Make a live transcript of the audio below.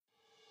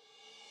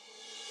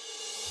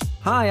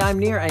Hi, I'm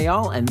Nir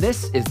Eyal, and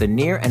this is the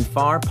Near and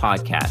Far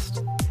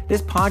podcast.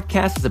 This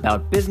podcast is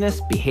about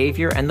business,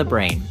 behavior, and the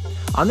brain.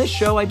 On this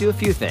show, I do a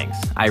few things.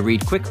 I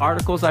read quick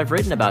articles I've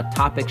written about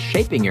topics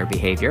shaping your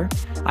behavior.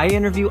 I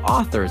interview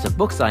authors of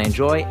books I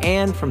enjoy,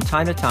 and from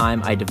time to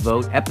time, I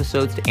devote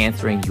episodes to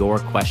answering your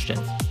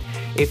questions.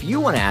 If you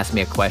want to ask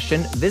me a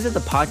question, visit the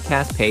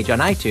podcast page on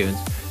iTunes,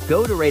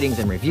 go to ratings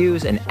and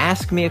reviews, and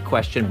ask me a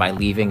question by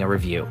leaving a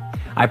review.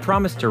 I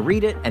promise to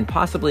read it and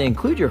possibly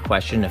include your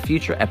question in a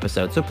future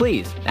episode, so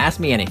please, ask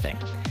me anything.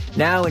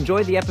 Now,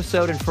 enjoy the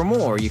episode, and for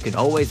more, you can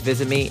always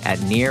visit me at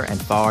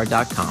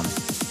nearandfar.com.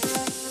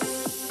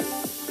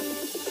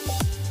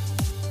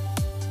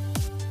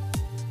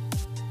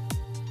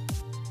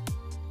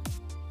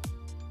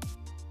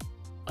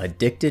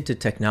 Addicted to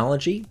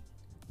Technology?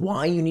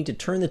 Why You Need to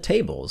Turn the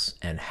Tables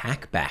and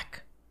Hack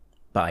Back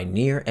by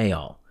Nir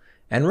Eyal,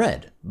 and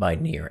read by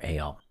Nir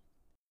Eyal.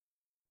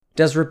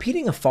 Does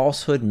repeating a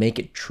falsehood make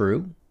it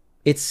true?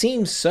 It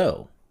seems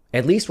so,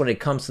 at least when it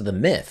comes to the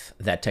myth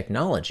that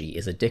technology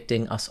is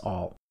addicting us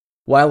all.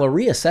 While a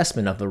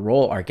reassessment of the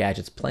role our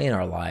gadgets play in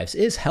our lives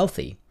is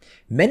healthy,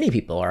 many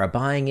people are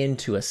buying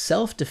into a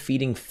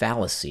self-defeating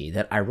fallacy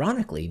that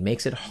ironically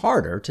makes it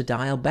harder to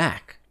dial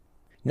back.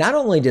 Not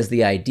only does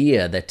the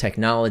idea that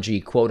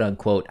technology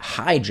quote-unquote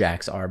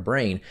hijacks our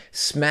brain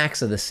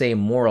smacks of the same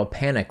moral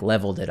panic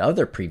leveled at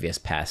other previous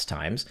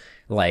pastimes,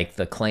 like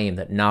the claim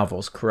that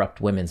novels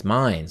corrupt women's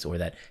minds or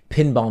that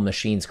pinball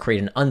machines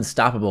create an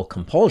unstoppable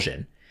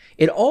compulsion,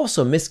 it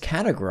also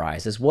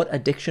miscategorizes what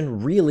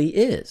addiction really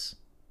is.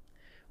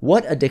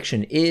 What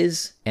addiction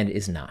is and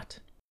is not.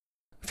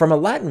 From a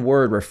Latin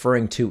word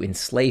referring to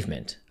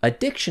enslavement,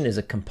 addiction is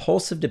a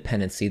compulsive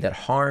dependency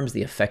that harms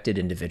the affected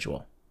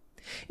individual.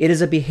 It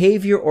is a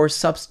behavior or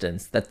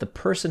substance that the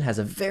person has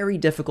a very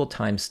difficult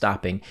time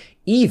stopping,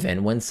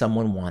 even when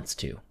someone wants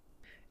to.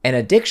 An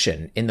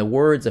addiction, in the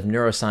words of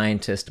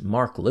neuroscientist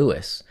Mark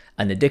Lewis,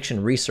 an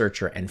addiction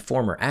researcher and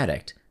former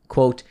addict,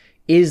 quote,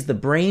 is the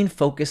brain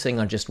focusing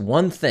on just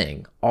one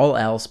thing, all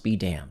else be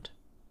damned.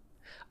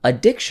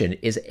 Addiction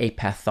is a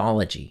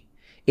pathology.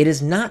 It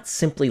is not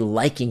simply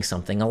liking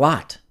something a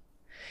lot.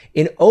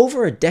 In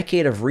over a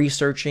decade of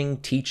researching,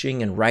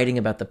 teaching, and writing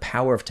about the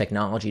power of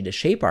technology to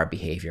shape our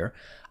behavior,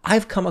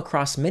 I've come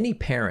across many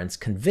parents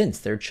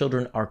convinced their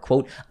children are,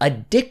 quote,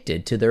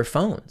 addicted to their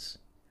phones.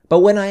 But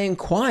when I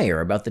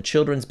inquire about the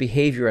children's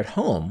behavior at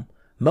home,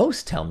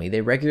 most tell me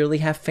they regularly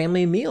have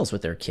family meals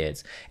with their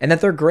kids and that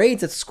their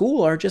grades at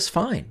school are just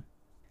fine.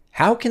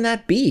 How can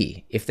that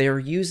be if they are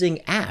using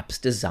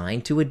apps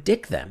designed to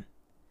addict them?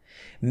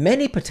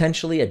 Many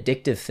potentially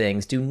addictive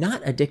things do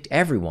not addict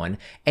everyone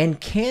and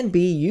can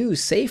be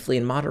used safely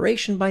in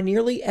moderation by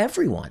nearly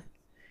everyone.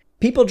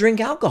 People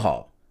drink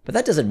alcohol, but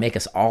that doesn't make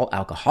us all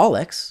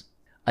alcoholics.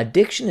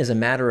 Addiction is a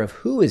matter of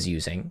who is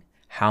using,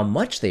 how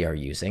much they are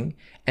using,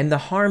 and the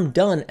harm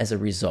done as a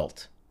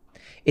result.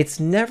 It's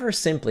never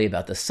simply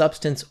about the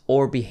substance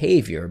or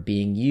behavior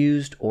being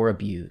used or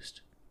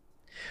abused.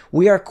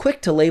 We are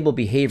quick to label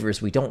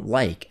behaviors we don't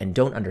like and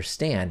don't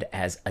understand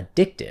as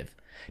addictive,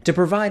 to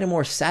provide a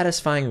more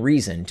satisfying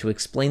reason to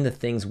explain the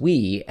things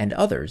we and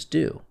others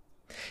do.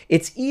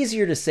 It's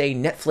easier to say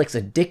Netflix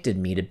addicted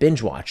me to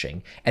binge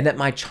watching and that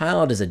my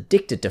child is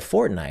addicted to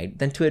Fortnite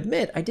than to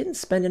admit I didn't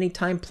spend any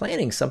time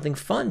planning something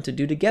fun to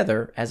do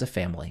together as a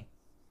family.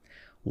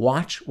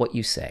 Watch what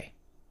you say.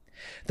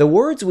 The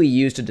words we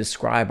use to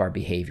describe our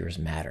behaviors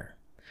matter.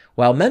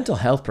 While mental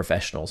health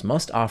professionals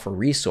must offer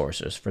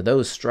resources for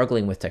those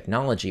struggling with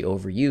technology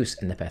overuse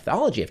and the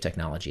pathology of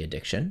technology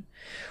addiction,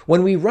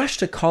 when we rush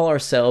to call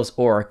ourselves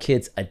or our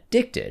kids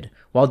addicted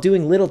while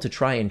doing little to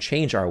try and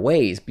change our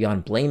ways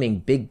beyond blaming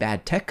big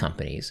bad tech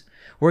companies,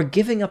 we're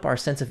giving up our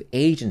sense of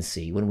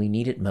agency when we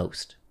need it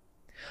most.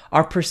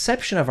 Our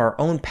perception of our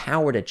own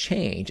power to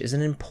change is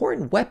an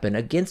important weapon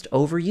against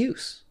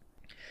overuse.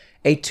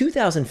 A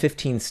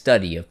 2015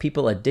 study of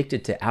people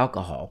addicted to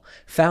alcohol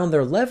found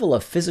their level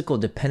of physical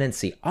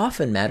dependency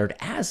often mattered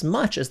as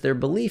much as their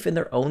belief in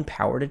their own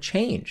power to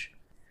change.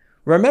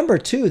 Remember,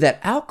 too, that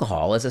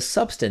alcohol is a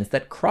substance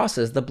that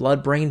crosses the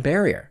blood-brain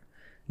barrier.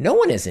 No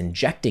one is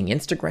injecting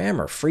Instagram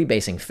or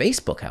freebasing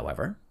Facebook,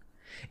 however.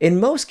 In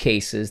most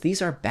cases,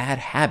 these are bad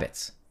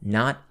habits,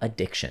 not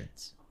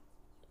addictions.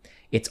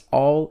 It's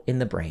all in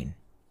the brain.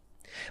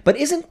 But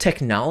isn't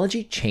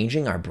technology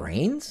changing our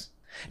brains?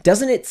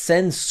 Doesn't it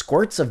send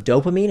squirts of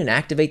dopamine and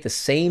activate the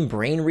same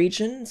brain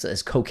regions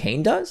as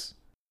cocaine does?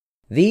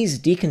 These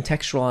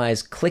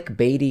decontextualized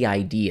clickbaity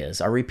ideas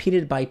are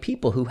repeated by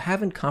people who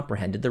haven't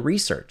comprehended the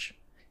research.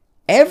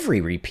 Every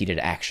repeated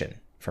action,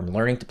 from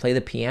learning to play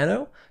the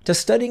piano to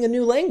studying a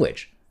new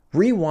language,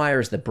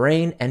 rewires the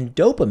brain, and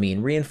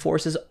dopamine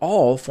reinforces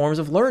all forms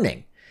of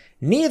learning,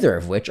 neither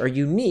of which are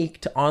unique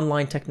to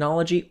online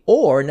technology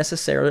or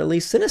necessarily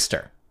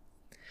sinister.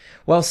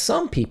 While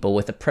some people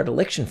with a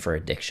predilection for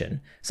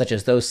addiction, such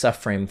as those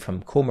suffering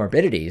from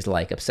comorbidities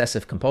like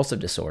obsessive-compulsive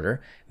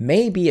disorder,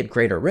 may be at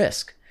greater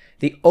risk,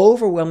 the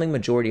overwhelming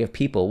majority of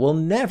people will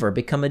never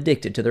become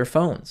addicted to their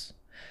phones.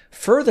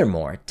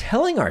 Furthermore,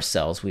 telling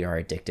ourselves we are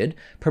addicted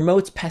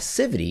promotes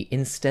passivity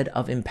instead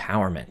of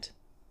empowerment.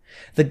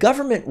 The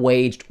government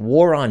waged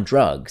war on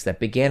drugs that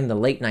began in the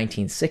late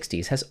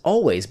 1960s has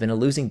always been a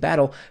losing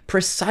battle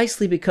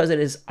precisely because it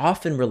has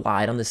often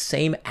relied on the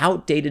same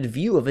outdated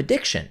view of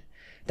addiction,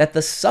 that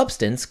the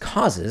substance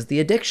causes the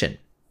addiction.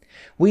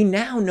 We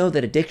now know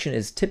that addiction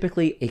is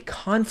typically a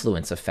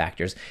confluence of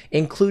factors,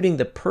 including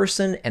the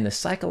person and the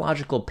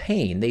psychological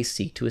pain they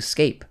seek to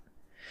escape.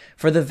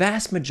 For the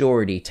vast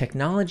majority,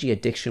 technology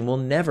addiction will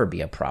never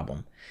be a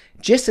problem,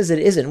 just as it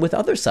isn't with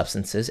other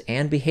substances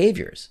and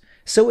behaviors,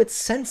 so it's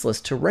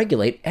senseless to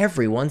regulate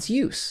everyone's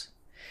use.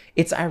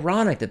 It's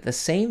ironic that at the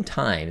same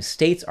time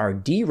states are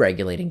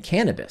deregulating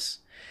cannabis,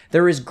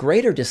 there is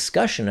greater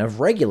discussion of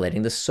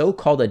regulating the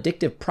so-called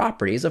addictive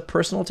properties of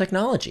personal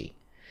technology.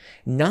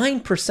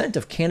 9%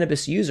 of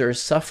cannabis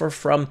users suffer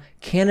from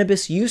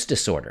cannabis use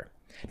disorder,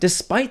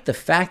 despite the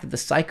fact that the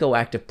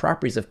psychoactive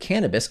properties of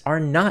cannabis are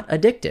not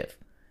addictive.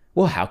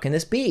 Well, how can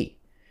this be?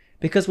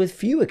 Because with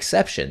few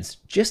exceptions,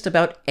 just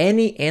about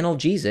any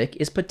analgesic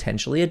is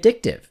potentially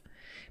addictive.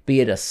 Be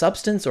it a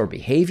substance or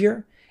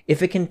behavior,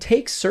 if it can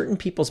take certain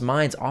people's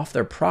minds off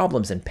their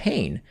problems and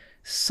pain,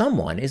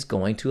 someone is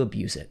going to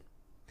abuse it.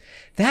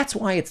 That's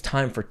why it's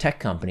time for tech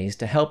companies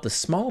to help the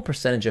small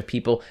percentage of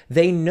people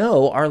they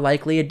know are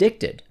likely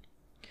addicted.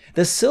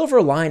 The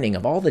silver lining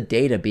of all the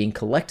data being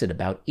collected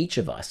about each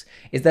of us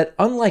is that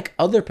unlike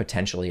other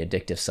potentially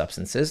addictive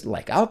substances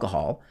like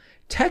alcohol,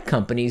 tech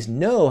companies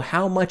know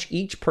how much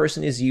each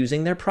person is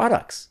using their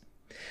products.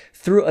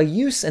 Through a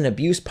use and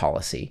abuse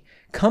policy,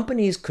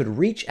 companies could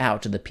reach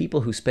out to the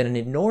people who spend an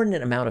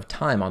inordinate amount of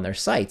time on their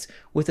sites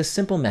with a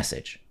simple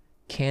message: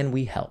 can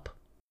we help?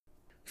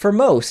 For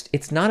most,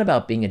 it's not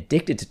about being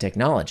addicted to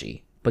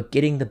technology, but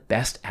getting the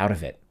best out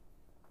of it.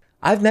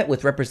 I've met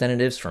with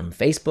representatives from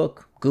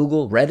Facebook,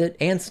 Google, Reddit,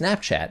 and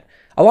Snapchat,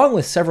 along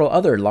with several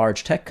other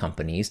large tech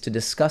companies to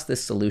discuss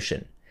this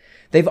solution.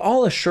 They've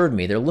all assured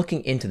me they're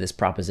looking into this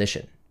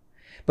proposition.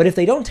 But if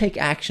they don't take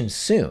action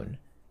soon,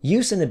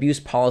 use and abuse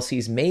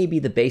policies may be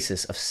the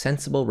basis of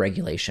sensible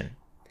regulation.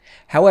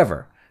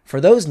 However, for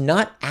those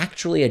not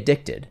actually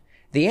addicted,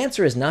 the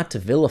answer is not to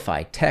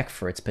vilify tech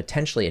for its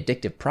potentially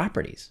addictive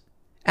properties.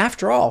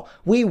 After all,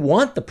 we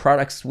want the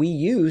products we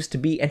use to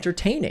be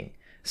entertaining,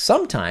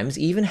 sometimes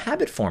even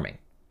habit-forming.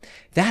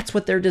 That's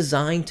what they're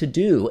designed to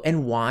do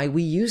and why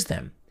we use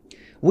them.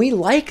 We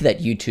like that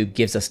YouTube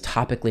gives us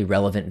topically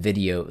relevant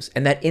videos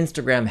and that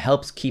Instagram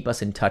helps keep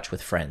us in touch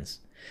with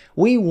friends.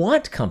 We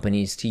want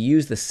companies to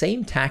use the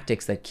same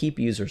tactics that keep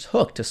users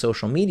hooked to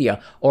social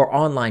media or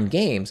online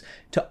games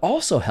to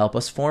also help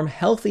us form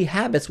healthy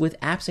habits with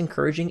apps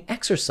encouraging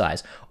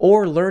exercise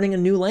or learning a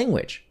new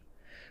language.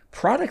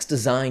 Products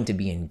designed to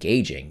be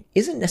engaging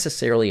isn't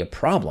necessarily a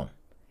problem.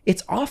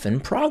 It's often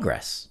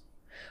progress.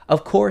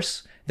 Of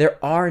course, there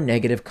are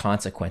negative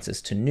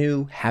consequences to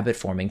new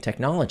habit-forming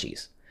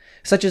technologies,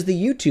 such as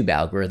the YouTube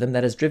algorithm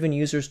that has driven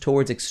users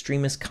towards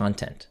extremist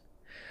content.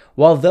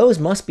 While those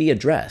must be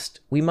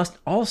addressed, we must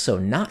also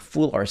not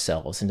fool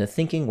ourselves into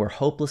thinking we're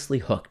hopelessly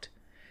hooked.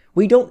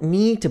 We don't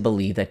need to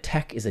believe that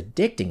tech is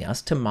addicting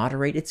us to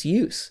moderate its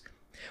use.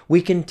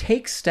 We can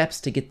take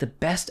steps to get the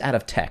best out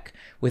of tech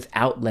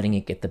without letting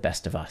it get the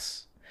best of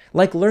us,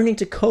 like learning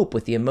to cope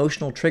with the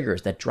emotional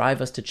triggers that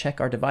drive us to check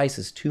our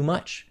devices too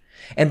much,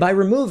 and by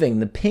removing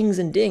the pings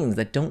and dings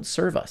that don't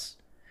serve us.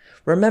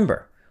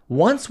 Remember,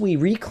 once we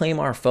reclaim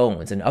our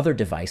phones and other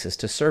devices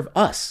to serve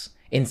us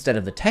instead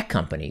of the tech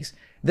companies,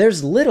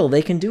 there's little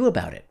they can do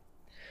about it.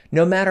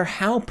 No matter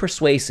how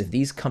persuasive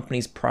these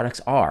companies'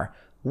 products are,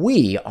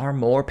 we are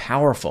more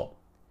powerful.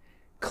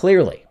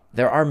 Clearly,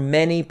 there are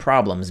many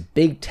problems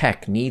big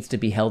tech needs to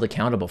be held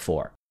accountable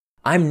for.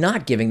 I'm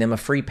not giving them a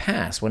free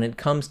pass when it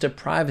comes to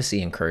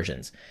privacy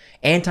incursions,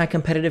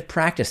 anti-competitive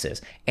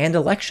practices, and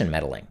election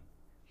meddling.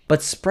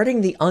 But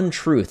spreading the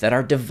untruth that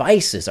our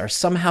devices are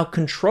somehow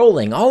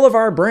controlling all of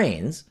our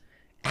brains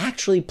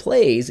actually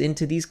plays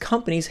into these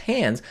companies'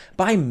 hands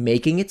by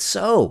making it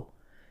so.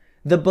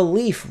 The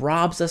belief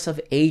robs us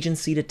of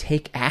agency to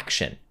take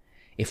action.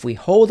 If we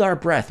hold our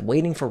breath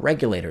waiting for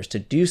regulators to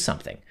do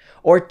something,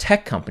 or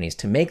tech companies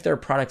to make their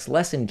products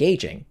less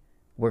engaging,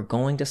 we're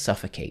going to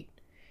suffocate.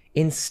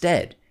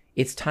 Instead,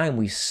 it's time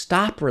we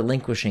stop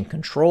relinquishing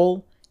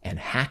control and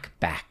hack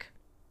back.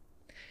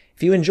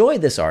 If you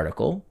enjoyed this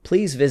article,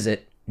 please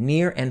visit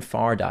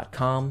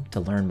nearandfar.com to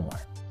learn more.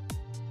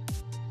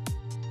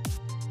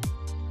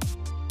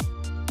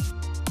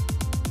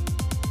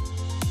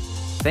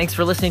 Thanks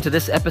for listening to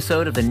this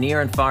episode of the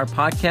Near and Far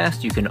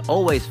podcast. You can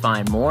always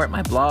find more at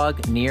my blog,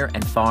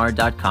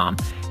 nearandfar.com.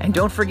 And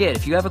don't forget,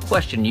 if you have a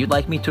question you'd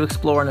like me to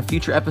explore in a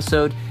future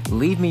episode,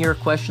 leave me your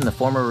question in the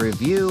form of a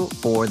review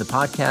for the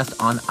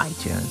podcast on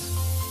iTunes.